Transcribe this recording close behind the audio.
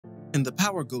In the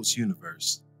Power Ghost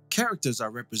universe, characters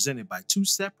are represented by two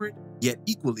separate yet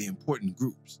equally important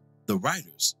groups: the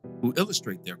writers, who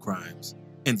illustrate their crimes,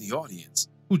 and the audience,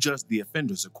 who judge the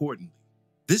offenders accordingly.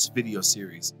 This video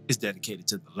series is dedicated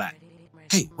to the latter.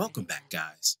 Hey, welcome back,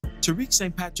 guys. Tariq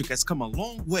St has come a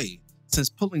long way since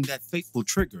pulling that fateful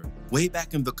trigger way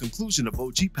back in the conclusion of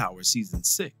OG Power Season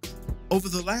 6. Over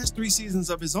the last 3 seasons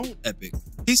of his own epic,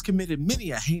 he's committed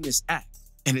many a heinous act,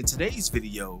 and in today's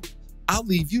video, I'll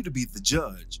leave you to be the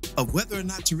judge of whether or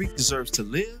not Tariq deserves to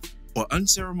live or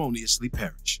unceremoniously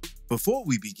perish. Before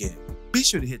we begin, be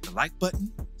sure to hit the like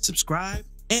button, subscribe,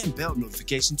 and bell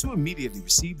notification to immediately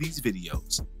receive these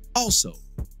videos. Also,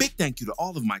 big thank you to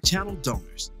all of my channel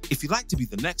donors. If you'd like to be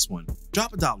the next one,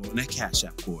 drop $1 on that Cash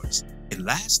App for us. And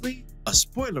lastly, a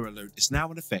spoiler alert is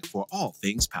now in effect for all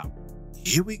things Power.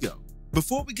 Here we go.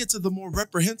 Before we get to the more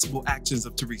reprehensible actions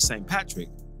of Tariq St,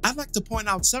 I'd like to point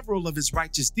out several of his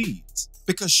righteous deeds,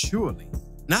 because surely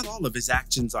not all of his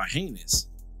actions are heinous,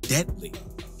 deadly,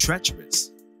 treacherous,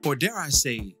 or dare I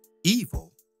say,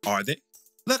 evil, are they?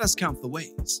 Let us count the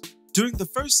ways. During the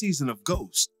first season of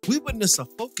Ghost, we witness a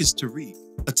focused Tariq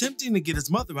attempting to get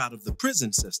his mother out of the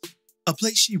prison system, a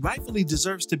place she rightfully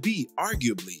deserves to be,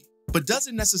 arguably, but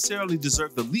doesn't necessarily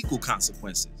deserve the legal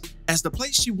consequences, as the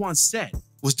place she once said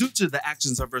was due to the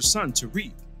actions of her son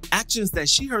Tariq, actions that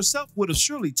she herself would have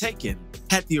surely taken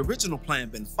had the original plan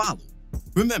been followed.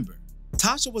 Remember,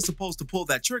 Tasha was supposed to pull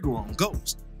that trigger on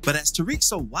Ghost, but as Tariq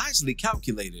so wisely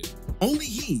calculated, only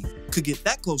he could get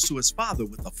that close to his father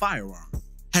with a firearm.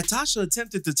 Had Tasha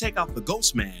attempted to take out the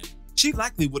Ghost Man, she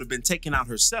likely would have been taken out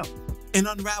herself and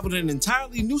unraveled an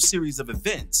entirely new series of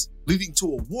events, leading to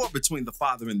a war between the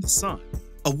father and the son.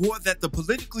 A war that the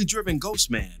politically driven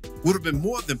Ghost Man would have been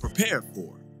more than prepared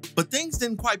for. But things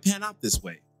didn't quite pan out this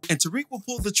way, and Tariq will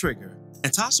pull the trigger,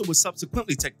 and Tasha would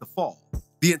subsequently take the fall.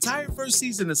 The entire first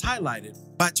season is highlighted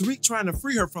by Tariq trying to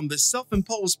free her from this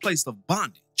self-imposed place of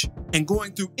bondage and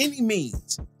going through any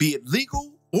means, be it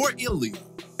legal or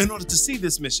illegal, in order to see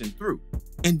this mission through.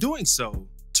 In doing so,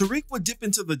 Tariq would dip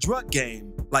into the drug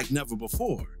game like never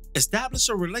before, establish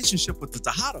a relationship with the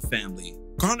Tejada family,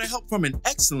 garner help from an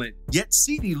excellent yet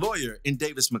seedy lawyer in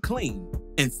Davis McLean,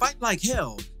 and fight like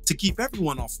hell to keep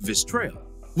everyone off of his trail.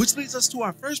 Which leads us to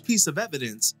our first piece of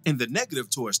evidence in the negative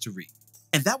towards Tariq,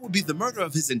 and that would be the murder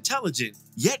of his intelligent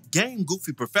yet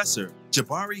game-goofy professor,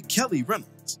 Jabari Kelly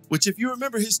Reynolds, which if you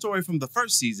remember his story from the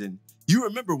first season, you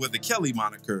remember where the Kelly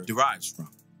moniker derives from.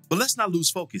 But let's not lose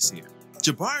focus here.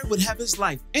 Jabari would have his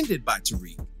life ended by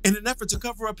Tariq in an effort to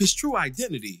cover up his true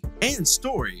identity and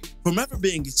story from ever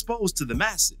being exposed to the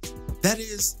masses. That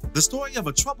is, the story of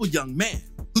a troubled young man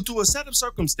who, through a set of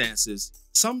circumstances,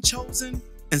 some chosen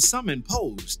and some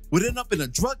imposed, would end up in a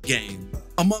drug game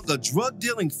among a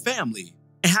drug-dealing family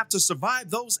and have to survive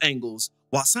those angles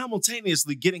while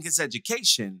simultaneously getting his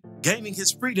education, gaining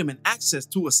his freedom and access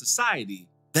to a society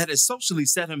that has socially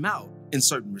set him out in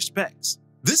certain respects.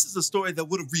 This is a story that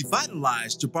would have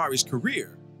revitalized Jabari's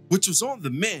career, which was on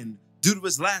the mend due to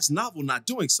his last novel not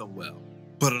doing so well.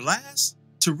 But alas,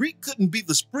 Tariq couldn't be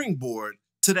the springboard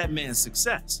to that man's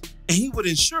success, and he would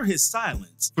ensure his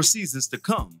silence for seasons to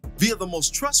come via the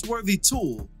most trustworthy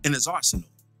tool in his arsenal,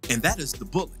 and that is the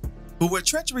bullet. But where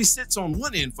treachery sits on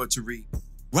one end for Tariq,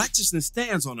 righteousness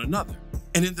stands on another,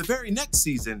 and in the very next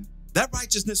season, that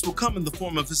righteousness will come in the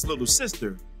form of his little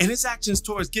sister and his actions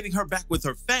towards getting her back with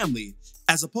her family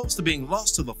as opposed to being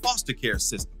lost to the foster care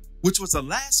system, which was a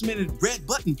last-minute red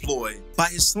button ploy by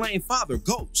his slain father,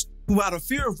 Ghost, who out of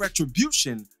fear of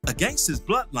retribution against his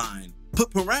bloodline, put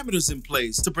parameters in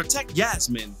place to protect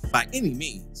Yasmin by any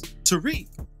means. Tariq,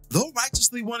 though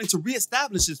righteously wanting to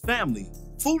reestablish his family,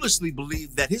 foolishly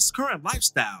believed that his current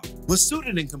lifestyle was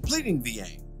suited in completing the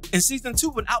aim, and Season 2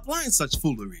 would outline such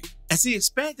foolery as he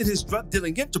expanded his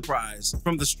drug-dealing enterprise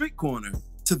from the street corner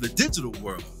to the digital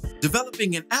world,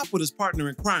 developing an app with his partner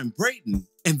in crime, Braden,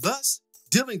 and thus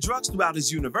dealing drugs throughout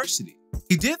his university.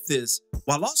 He did this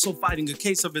while also fighting a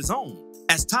case of his own.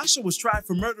 As Tasha was tried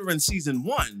for murder in Season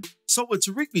 1, so would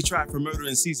Tariq be tried for murder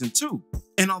in Season 2.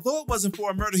 And although it wasn't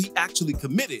for a murder he actually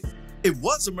committed, it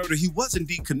was a murder he was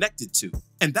indeed connected to,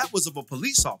 and that was of a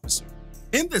police officer.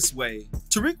 In this way,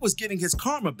 Tariq was getting his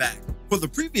karma back for the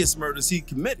previous murders he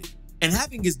committed and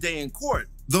having his day in court,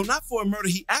 though not for a murder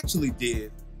he actually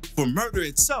did, for murder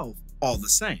itself all the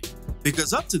same.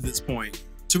 Because up to this point,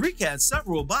 Tariq had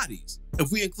several bodies, if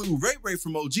we include Ray Ray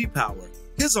from OG Power,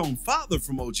 his own father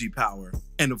from OG Power,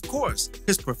 and of course,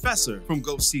 his professor from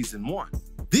Ghost Season 1.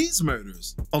 These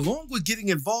murders, along with getting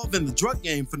involved in the drug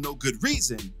game for no good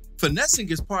reason, finessing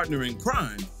his partner in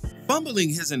crime, fumbling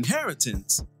his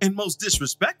inheritance, and most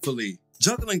disrespectfully,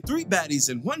 Juggling 3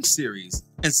 baddies in one series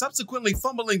and subsequently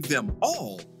fumbling them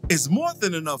all is more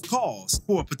than enough cause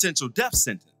for a potential death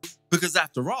sentence. Because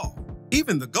after all,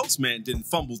 even the Ghost Man didn't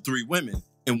fumble 3 women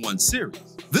in one series.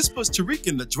 This puts Tariq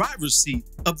in the driver's seat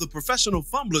of the Professional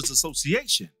Fumblers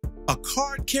Association, a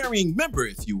card-carrying member,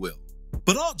 if you will.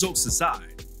 But all jokes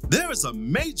aside, there is a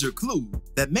major clue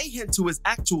that may hint to his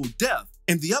actual death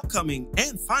in the upcoming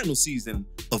and final season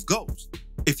of Ghost.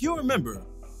 If you remember,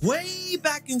 way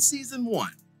back in season 1,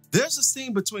 there's a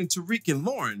scene between Tariq and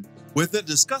Lauren where they're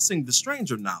discussing the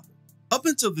Stranger novel. Up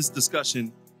until this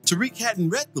discussion, Tariq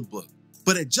hadn't read the book,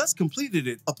 but had just completed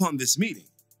it upon this meeting.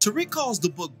 Tariq calls the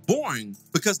book boring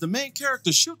because the main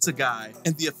character shoots a guy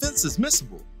and the offense is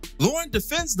missable. Lauren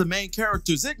defends the main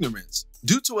character's ignorance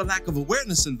due to a lack of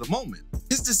awareness in the moment.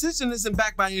 His decision isn't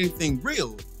backed by anything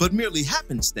real, but merely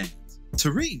happenstance.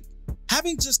 Tariq,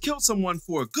 having just killed someone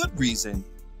for a good reason,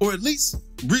 or at least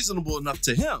reasonable enough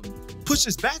to him,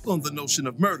 pushes back on the notion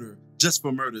of murder just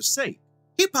for murder's sake.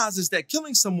 He posits that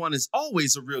killing someone is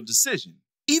always a real decision.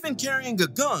 Even carrying a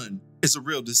gun is a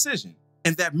real decision,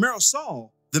 and that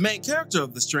Marisol, the main character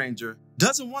of The Stranger,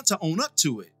 doesn't want to own up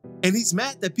to it, and he's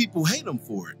mad that people hate him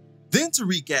for it. Then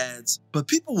Tariq adds, but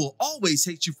people will always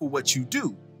hate you for what you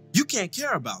do. You can't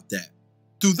care about that.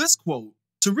 Through this quote,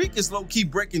 Tariq is low-key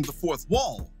breaking the fourth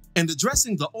wall and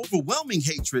addressing the overwhelming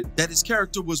hatred that his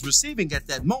character was receiving at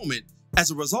that moment as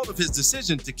a result of his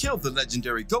decision to kill the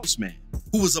legendary Ghost Man,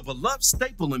 who was a beloved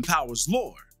staple in Power's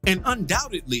lore, and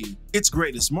undoubtedly its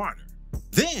greatest martyr.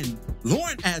 Then,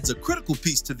 Lauren adds a critical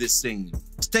piece to this scene,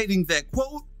 stating that,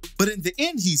 quote, but in the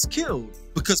end he's killed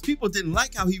because people didn't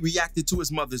like how he reacted to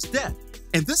his mother's death.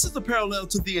 And this is a parallel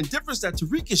to the indifference that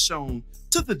Tariq has shown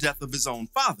to the death of his own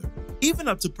father, even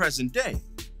up to present day.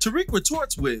 Tariq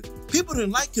retorts with, people didn't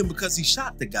like him because he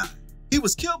shot the guy. He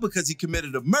was killed because he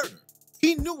committed a murder.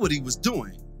 He knew what he was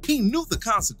doing. He knew the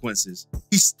consequences.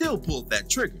 He still pulled that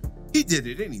trigger. He did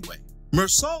it anyway.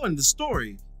 Marisol in the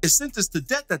story is sentenced to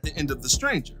death at the end of The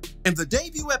Stranger, and the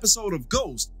debut episode of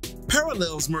Ghost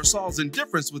parallels Marisol's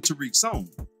indifference with Tariq's own.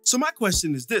 So my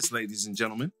question is this, ladies and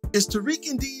gentlemen, is Tariq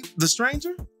indeed The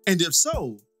Stranger? And if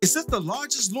so, is this the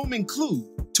largest looming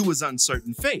clue to his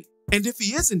uncertain fate? And if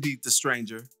he is indeed The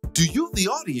Stranger, do you, the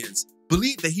audience,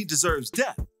 believe that he deserves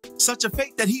death, such a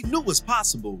fate that he knew was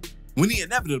possible when he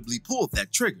inevitably pulled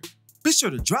that trigger? Be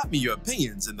sure to drop me your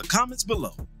opinions in the comments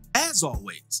below. As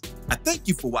always, I thank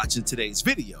you for watching today's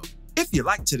video. If you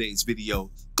liked today's video,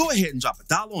 go ahead and drop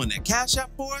 $1 on that Cash App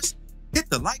for us, hit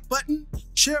the like button,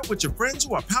 share it with your friends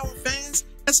who are Power fans,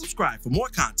 and subscribe for more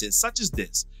content such as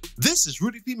this. This is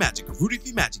Rudy P. Magic of Rudy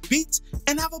P. Magic Beats,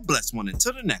 and have a blessed one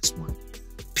until the next one.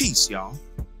 Peace, y'all.